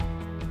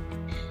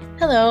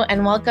Hello,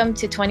 and welcome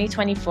to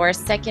 2024's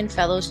second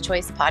Fellows'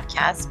 Choice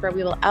podcast, where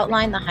we will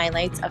outline the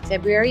highlights of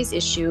February's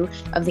issue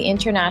of the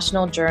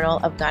International Journal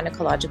of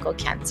Gynecological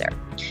Cancer.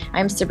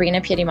 I'm Sabrina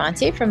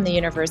Piedimonte from the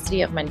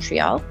University of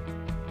Montreal.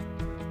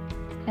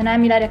 And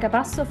I'm Ilaria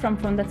Capasso from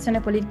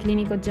Fondazione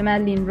Policlinico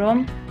Gemelli in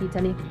Rome,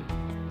 Italy.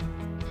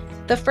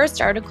 The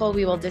first article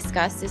we will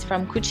discuss is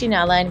from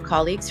Cucinella and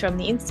colleagues from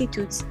the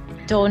Istituto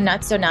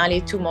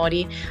Nazionale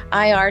Tumori,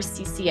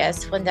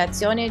 IRCCS,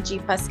 Fondazione G.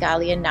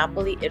 Pascali in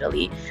Napoli,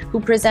 Italy,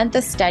 who present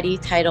the study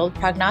titled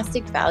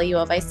Prognostic Value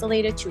of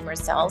Isolated Tumor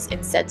Cells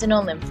in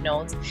Sentinel Lymph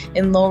Nodes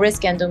in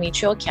Low-Risk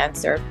Endometrial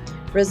Cancer,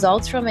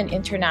 results from an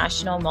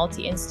international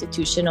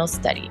multi-institutional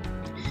study.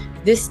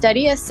 This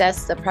study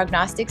assessed the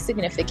prognostic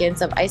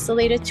significance of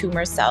isolated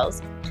tumor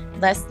cells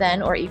less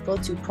than or equal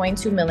to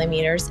 0.2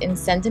 millimeters in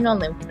sentinel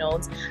lymph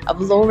nodes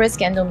of low-risk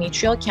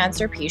endometrial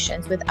cancer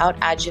patients without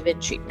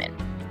adjuvant treatment.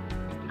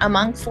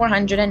 Among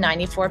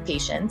 494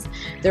 patients,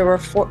 there were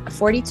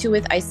 42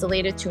 with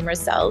isolated tumor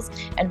cells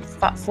and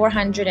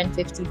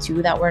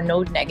 452 that were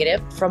node negative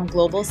from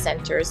global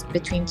centers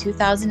between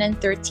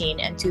 2013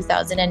 and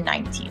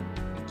 2019.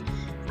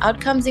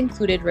 Outcomes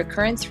included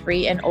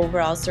recurrence-free and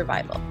overall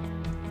survival.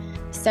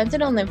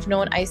 Sentinel lymph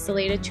node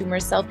isolated tumor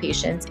cell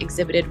patients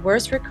exhibited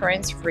worse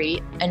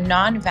recurrence-free and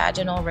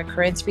non-vaginal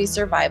recurrence-free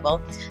survival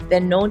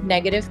than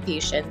node-negative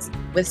patients,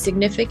 with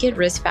significant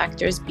risk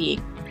factors being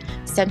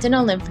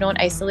sentinel lymph node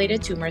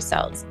isolated tumor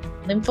cells,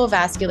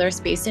 lymphovascular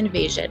space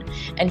invasion,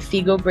 and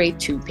FIGO grade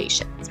 2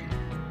 patients.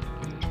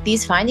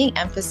 These findings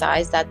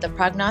emphasize that the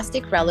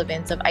prognostic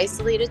relevance of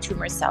isolated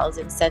tumor cells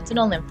in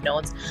sentinel lymph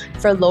nodes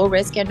for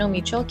low-risk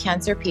endometrial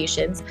cancer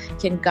patients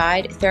can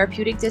guide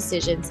therapeutic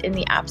decisions in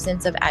the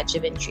absence of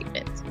adjuvant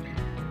treatment.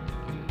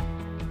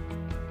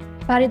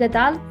 Farid et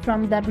al.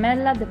 From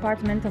Dharmella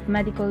Department of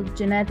Medical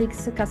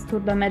Genetics,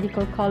 Kasturba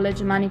Medical College,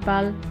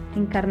 Manipal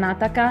in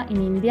Karnataka in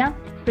India,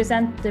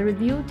 present the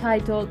review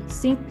titled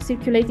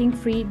Circulating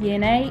Free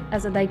DNA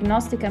as a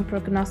Diagnostic and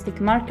Prognostic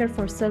Marker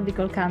for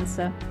Cervical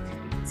Cancer.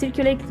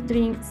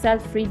 Circulating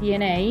cell-free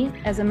DNA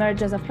has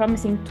emerged as a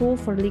promising tool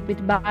for liquid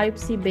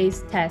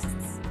biopsy-based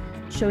tests,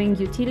 showing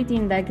utility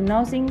in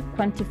diagnosing,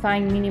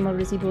 quantifying minimal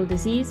residual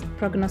disease,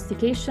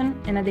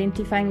 prognostication, and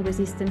identifying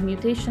resistant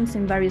mutations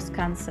in various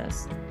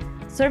cancers.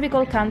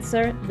 Cervical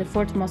cancer, the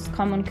fourth most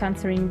common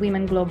cancer in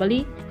women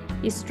globally,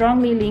 is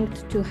strongly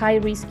linked to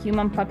high-risk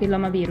human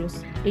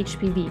papillomavirus,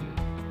 HPV,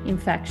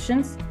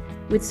 infections,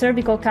 with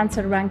cervical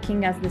cancer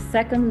ranking as the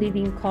second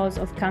leading cause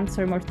of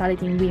cancer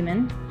mortality in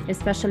women,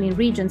 especially in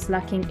regions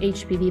lacking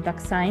HPV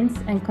vaccines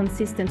and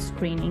consistent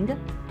screening.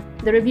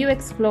 The review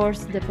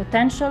explores the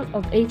potential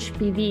of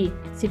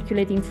HPV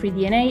circulating free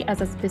DNA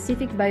as a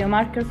specific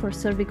biomarker for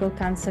cervical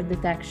cancer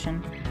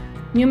detection.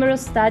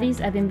 Numerous studies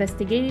have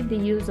investigated the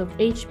use of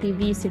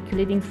HPV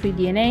circulating free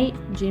DNA,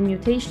 gene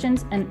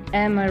mutations, and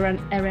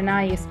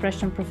mRNA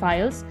expression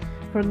profiles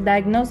for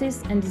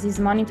diagnosis and disease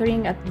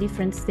monitoring at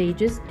different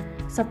stages,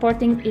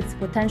 supporting its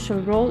potential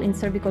role in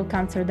cervical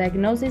cancer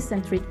diagnosis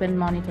and treatment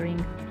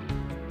monitoring.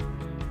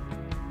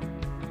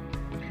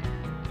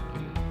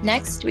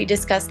 Next, we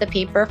discuss the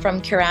paper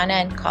from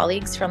Kirana and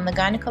colleagues from the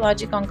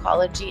Gynecologic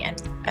Oncology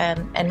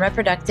and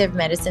Reproductive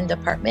Medicine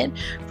Department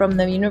from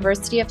the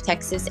University of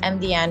Texas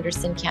MD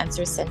Anderson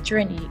Cancer Center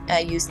in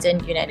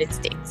Houston, United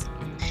States.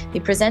 They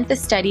present the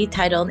study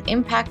titled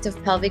Impact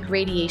of Pelvic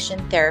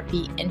Radiation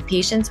Therapy in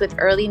Patients with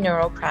Early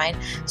Neurocrine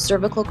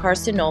Cervical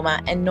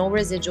Carcinoma and No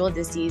Residual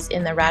Disease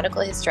in the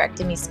Radical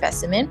Hysterectomy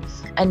Specimen,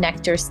 a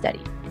NECTAR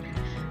study.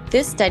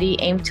 This study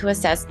aimed to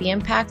assess the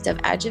impact of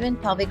adjuvant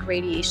pelvic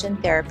radiation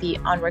therapy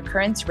on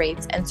recurrence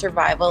rates and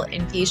survival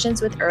in patients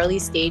with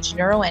early-stage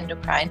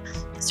neuroendocrine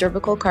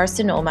cervical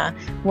carcinoma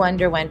who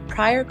underwent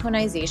prior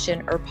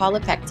conization or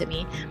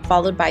polypectomy,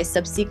 followed by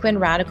subsequent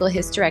radical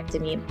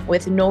hysterectomy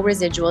with no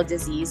residual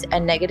disease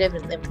and negative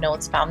lymph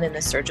nodes found in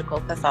the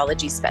surgical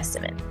pathology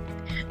specimen.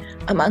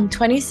 Among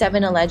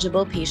 27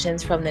 eligible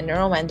patients from the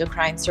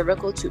neuroendocrine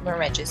cervical tumor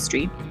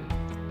registry,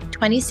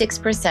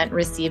 26%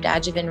 received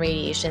adjuvant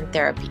radiation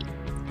therapy.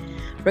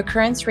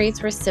 Recurrence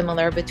rates were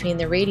similar between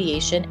the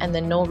radiation and the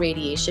no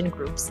radiation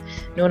groups,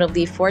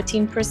 notably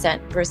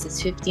 14%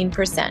 versus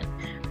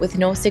 15%, with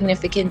no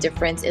significant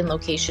difference in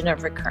location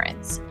of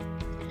recurrence.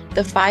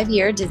 The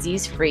 5-year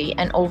disease-free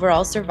and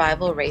overall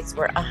survival rates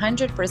were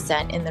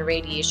 100% in the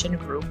radiation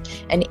group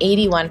and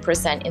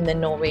 81% in the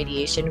no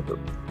radiation group.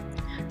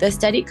 The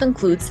study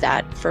concludes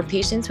that, for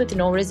patients with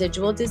no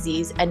residual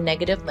disease and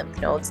negative lymph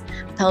nodes,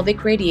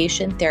 pelvic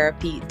radiation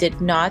therapy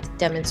did not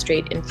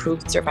demonstrate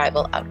improved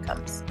survival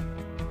outcomes.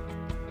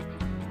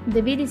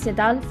 Davidis et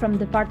al. From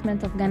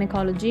Department of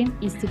Gynecology,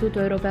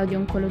 Istituto Europeo di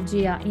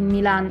Oncologia in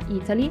Milan,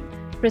 Italy,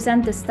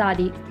 present the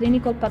study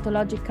Clinical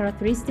Pathologic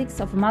Characteristics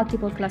of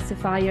Multiple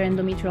Classifier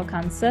Endometrial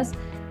Cancers,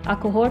 a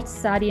cohort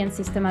study and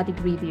systematic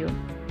review.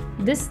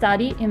 This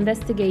study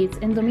investigates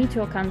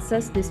endometrial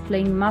cancers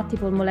displaying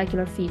multiple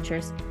molecular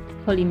features,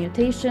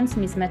 polymutations,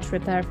 mismatch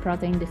repair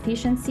protein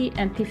deficiency,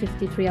 and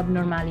p53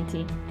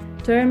 abnormality,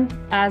 termed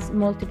as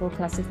multiple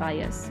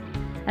classifiers.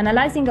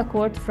 Analyzing a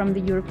cohort from the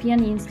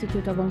European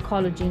Institute of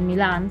Oncology in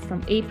Milan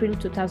from April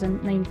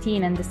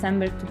 2019 and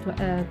December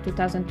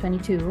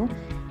 2022,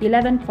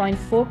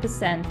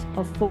 11.4%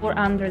 of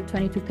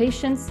 422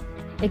 patients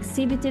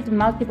exhibited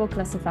multiple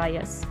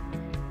classifiers.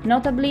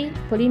 Notably,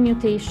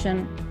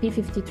 polymutation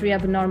p53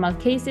 abnormal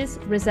cases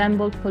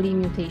resembled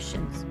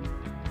polymutations,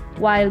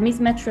 while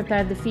mismatch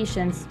repair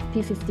deficient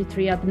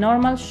p53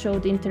 abnormal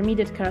showed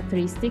intermediate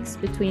characteristics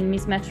between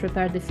mismatch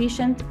repair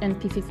deficient and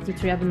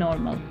p53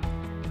 abnormal.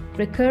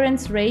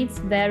 Recurrence rates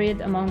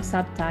varied among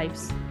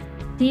subtypes.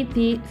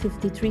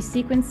 TP53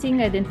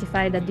 sequencing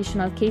identified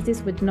additional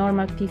cases with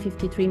normal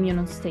p53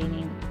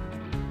 immunostaining.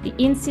 The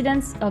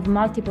incidence of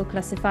multiple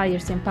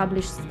classifiers in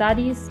published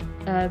studies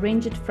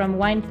ranged from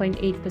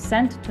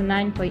 1.8% to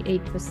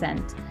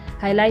 9.8%,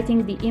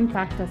 highlighting the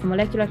impact of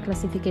molecular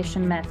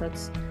classification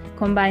methods,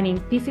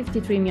 combining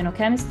p53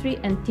 immunochemistry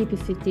and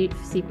TP53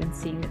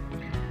 sequencing.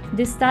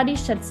 This study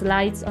sheds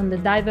light on the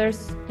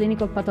diverse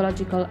clinical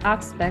pathological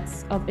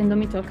aspects of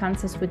endometrial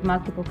cancers with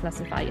multiple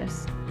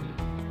classifiers.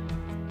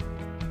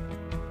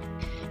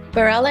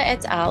 Barella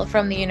et al.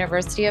 From the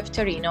University of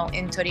Torino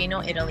in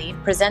Torino, Italy,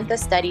 present the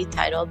study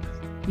titled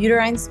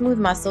Uterine Smooth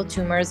Muscle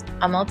Tumors,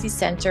 a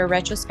multi-center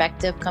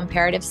retrospective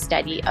comparative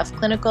study of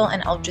clinical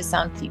and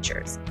ultrasound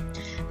features.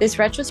 This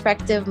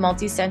retrospective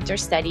multi-center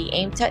study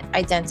aimed to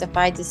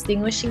identify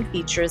distinguishing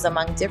features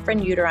among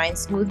different uterine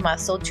smooth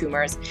muscle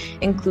tumors,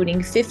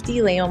 including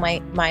 50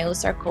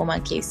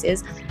 leiomyosarcoma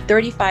cases,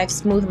 35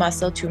 smooth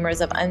muscle tumors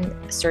of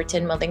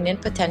uncertain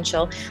malignant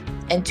potential,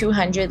 and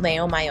 200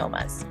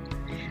 leiomyomas.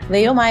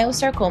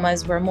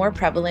 Leiomyosarcomas were more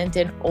prevalent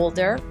in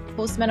older,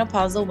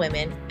 postmenopausal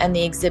women, and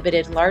they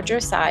exhibited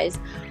larger size,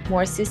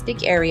 more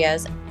cystic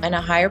areas, and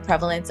a higher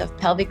prevalence of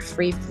pelvic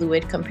free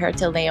fluid compared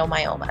to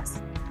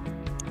leiomyomas.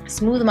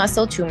 Smooth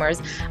muscle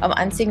tumors of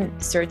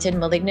uncertain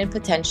malignant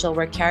potential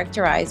were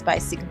characterized by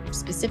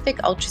specific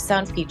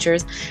ultrasound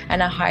features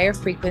and a higher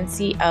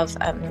frequency of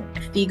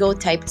FIGO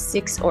type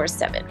 6 or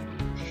 7.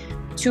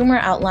 Tumor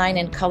outline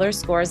and color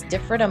scores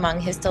differed among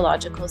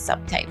histological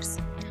subtypes.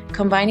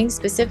 Combining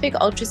specific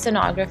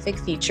ultrasonographic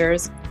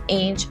features,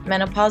 age,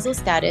 menopausal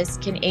status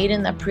can aid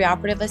in the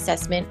preoperative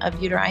assessment of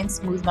uterine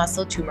smooth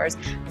muscle tumors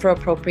for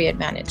appropriate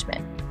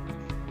management.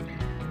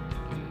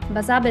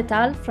 Basab et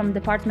al. From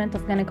Department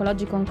of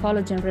Gynecologic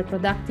Oncology and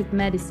Reproductive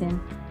Medicine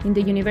in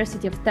the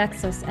University of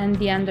Texas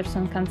MD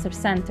Anderson Cancer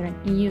Center in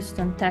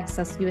Houston,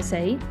 Texas,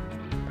 USA,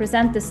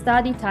 present the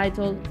study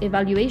titled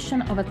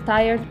Evaluation of a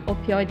Tiered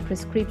Opioid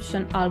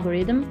Prescription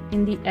Algorithm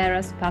in the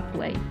ERAS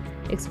Pathway,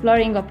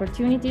 exploring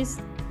opportunities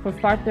for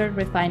further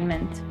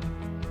refinement.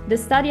 The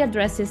study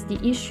addresses the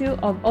issue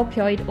of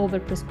opioid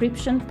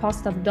overprescription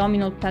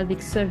post-abdominal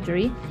pelvic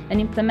surgery and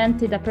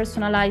implemented a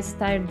personalized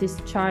tiered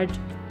discharge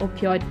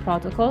opioid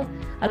protocol,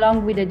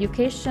 along with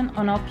education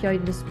on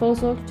opioid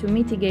disposal to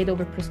mitigate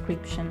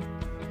overprescription.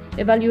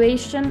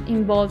 Evaluation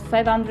involved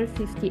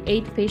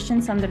 558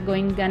 patients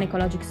undergoing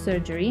gynecologic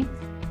surgery,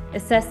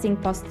 assessing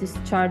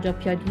post-discharge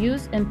opioid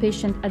use and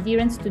patient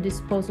adherence to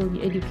disposal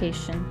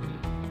education.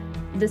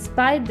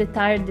 Despite the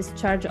tiered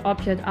discharge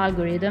opioid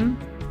algorithm,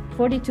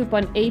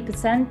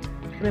 42.8%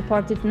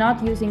 reported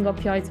not using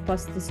opioids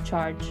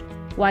post-discharge,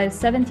 while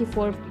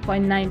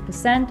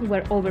 74.9%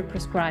 were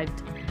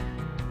overprescribed.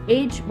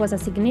 Age was a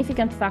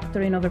significant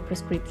factor in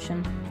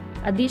overprescription.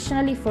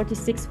 Additionally,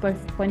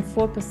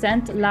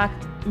 46.4%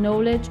 lacked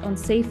knowledge on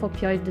safe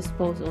opioid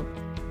disposal,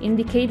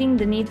 indicating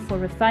the need for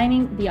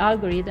refining the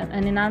algorithm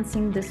and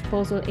enhancing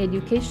disposal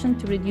education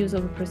to reduce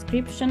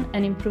overprescription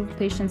and improve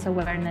patients'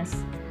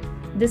 awareness.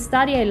 This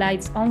study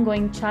highlights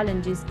ongoing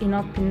challenges in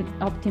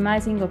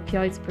optimizing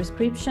opioids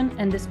prescription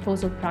and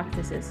disposal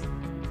practices.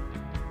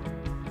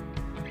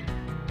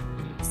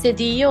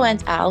 Cedillo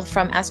and al.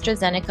 From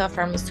AstraZeneca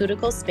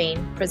Pharmaceutical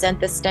Spain present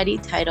the study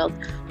titled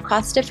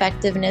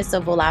Cost-Effectiveness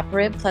of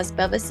Olaparib plus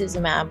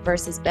Bevacizumab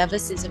versus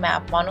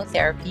Bevacizumab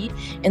monotherapy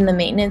in the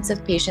maintenance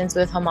of patients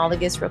with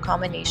homologous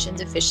recombination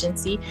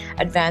deficiency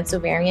advanced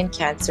ovarian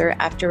cancer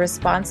after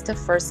response to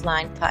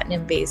first-line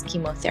platinum-based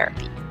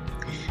chemotherapy.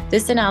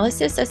 This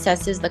analysis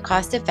assesses the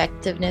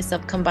cost-effectiveness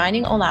of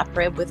combining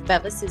olaparib with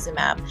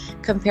bevacizumab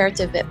compared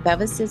to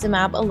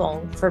bevacizumab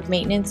alone for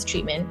maintenance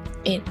treatment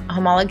in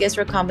homologous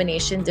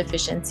recombination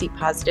deficiency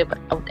positive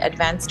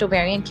advanced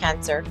ovarian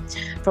cancer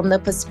from the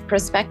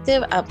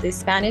perspective of the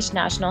Spanish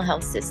National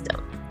Health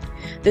System.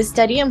 This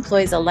study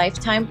employs a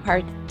lifetime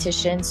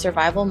partition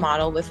survival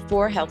model with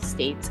 4 health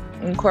states,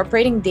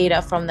 incorporating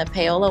data from the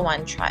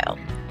Paola-1 trial.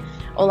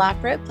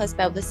 Olaparib plus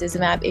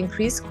bevacizumab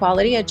increased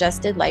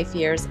quality-adjusted life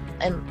years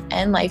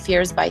and life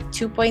years by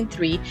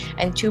 2.3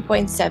 and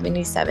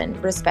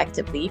 2.77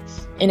 respectively,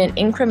 in an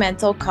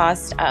incremental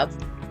cost of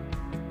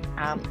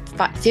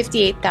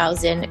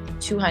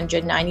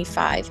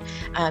 58,295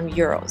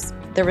 euros.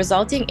 The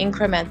resulting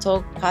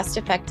incremental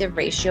cost-effective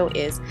ratio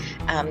is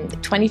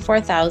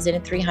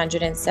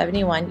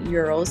 24,371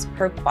 euros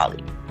per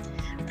quality.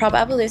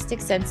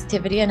 Probabilistic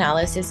sensitivity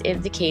analysis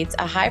indicates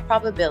a high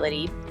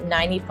probability,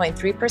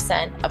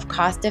 90.3%, of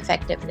cost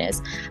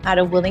effectiveness at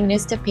a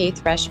willingness to pay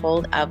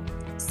threshold of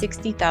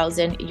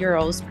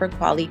 €160,000 per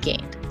QALY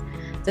gained.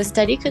 The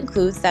study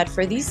concludes that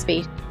for these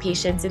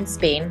patients in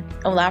Spain,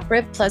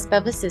 olaparib plus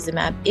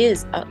bevacizumab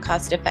is a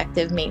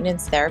cost-effective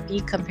maintenance therapy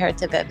compared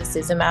to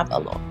bevacizumab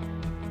alone.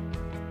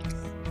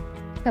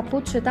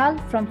 Cappuccio et al.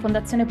 From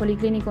Fondazione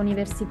Policlinico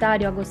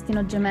Universitario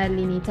Agostino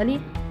Gemelli in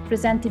Italy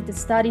presented the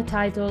study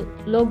titled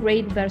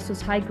Low-Grade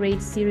versus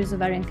High-Grade Serous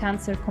Ovarian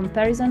Cancer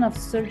Comparison of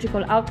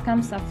Surgical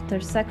Outcomes After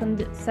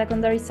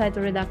Secondary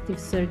Cytoreductive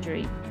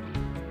Surgery.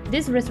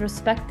 This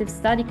retrospective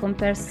study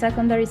compares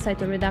secondary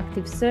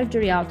cytoreductive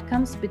surgery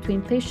outcomes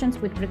between patients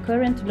with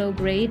recurrent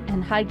low-grade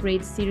and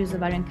high-grade serous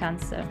ovarian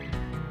cancer.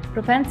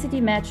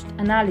 Propensity-matched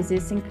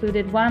analysis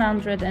included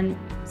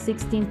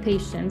 116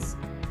 patients,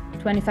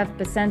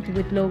 25%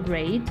 with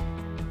low-grade.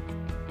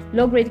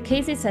 Low-grade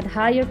cases had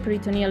higher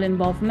peritoneal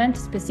involvement,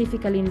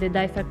 specifically in the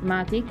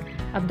diaphragmatic,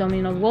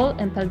 abdominal wall,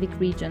 and pelvic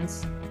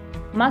regions.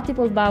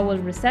 Multiple bowel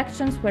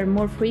resections were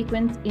more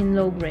frequent in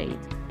low-grade,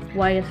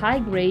 while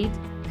high-grade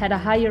had a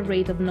higher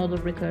rate of nodal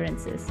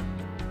recurrences.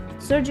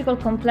 Surgical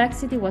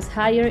complexity was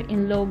higher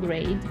in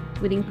low-grade,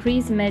 with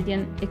increased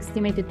median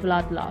estimated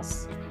blood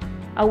loss.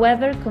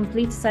 However,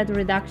 complete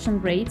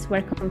cytoreduction rates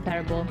were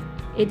comparable,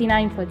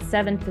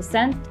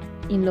 89.7%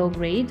 in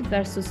low-grade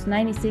versus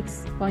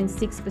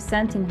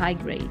 96.6% in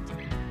high-grade,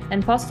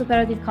 and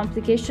postoperative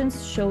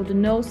complications showed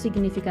no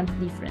significant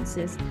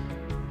differences.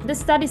 The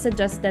study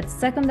suggests that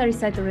secondary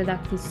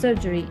cytoreductive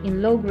surgery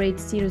in low-grade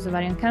serous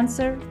ovarian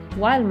cancer,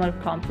 while more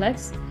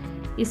complex,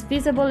 is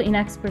feasible in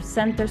expert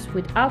centers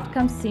with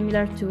outcomes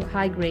similar to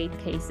high-grade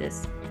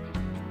cases.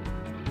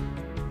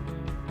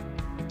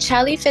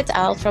 Chalif et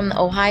al. From the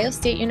Ohio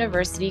State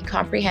University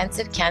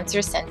Comprehensive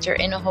Cancer Center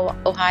in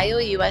Ohio,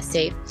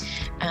 USA,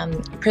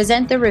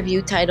 present the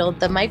review titled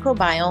The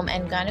Microbiome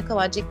and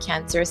Gynecologic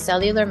Cancer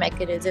Cellular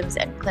Mechanisms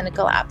and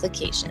Clinical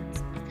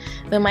Applications.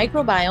 The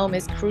microbiome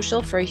is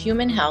crucial for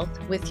human health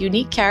with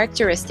unique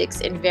characteristics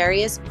in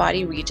various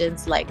body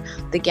regions like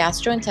the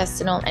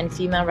gastrointestinal and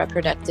female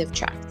reproductive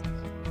tract.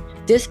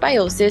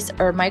 Dysbiosis,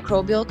 or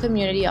microbial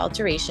community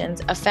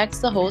alterations, affects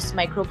the host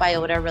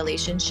microbiota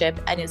relationship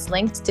and is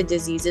linked to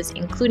diseases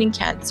including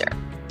cancer.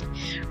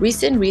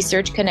 Recent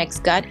research connects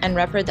gut and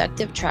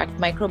reproductive tract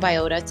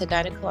microbiota to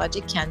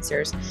gynecologic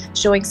cancers,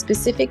 showing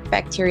specific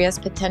bacteria's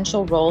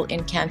potential role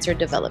in cancer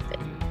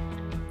development.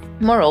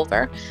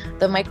 Moreover,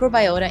 the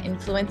microbiota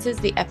influences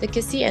the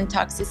efficacy and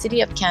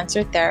toxicity of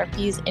cancer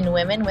therapies in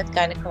women with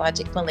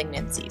gynecologic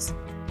malignancies.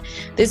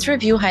 This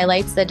review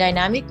highlights the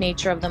dynamic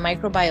nature of the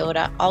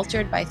microbiota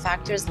altered by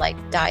factors like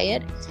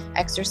diet,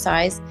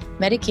 exercise,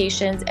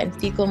 medications, and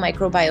fecal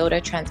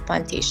microbiota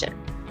transplantation.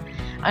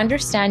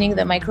 Understanding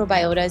the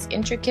microbiota's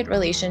intricate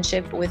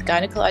relationship with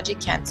gynecologic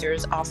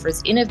cancers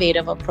offers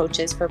innovative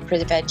approaches for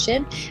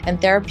prevention and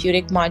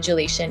therapeutic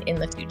modulation in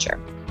the future.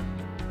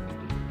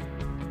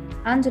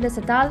 Angeles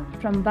et al.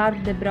 From Vall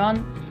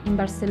d'Hebron in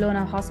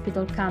Barcelona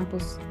Hospital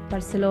Campus,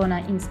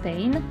 Barcelona in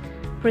Spain,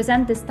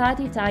 present the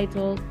study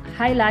titled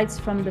Highlights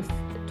from the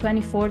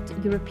 24th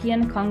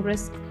European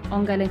Congress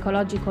on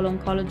Gynecological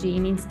Oncology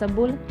in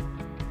Istanbul,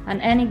 an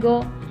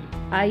ENIGO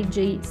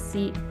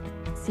IJGC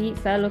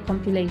Fellow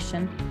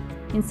compilation.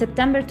 In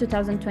September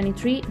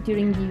 2023,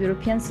 during the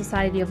European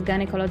Society of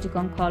Gynecologic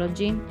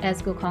Oncology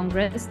ESGO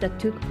Congress that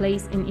took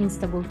place in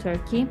Istanbul,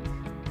 Turkey,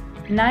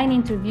 9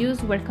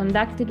 interviews were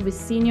conducted with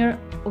senior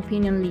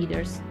opinion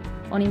leaders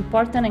on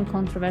important and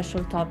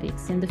controversial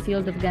topics in the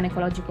field of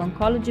gynecologic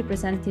oncology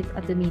presented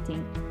at the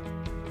meeting.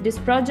 This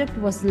project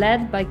was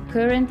led by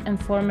current and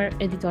former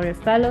editorial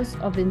fellows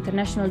of the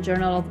International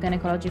Journal of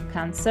Gynecologic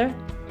Cancer,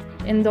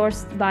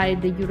 endorsed by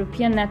the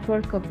European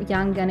Network of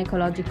Young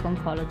Gynecologic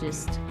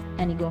Oncologists,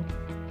 ENIGO.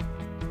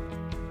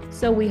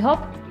 So we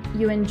hope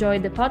you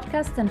enjoyed the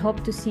podcast and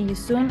hope to see you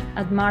soon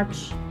at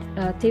March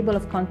Table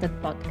of Content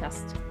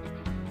podcast.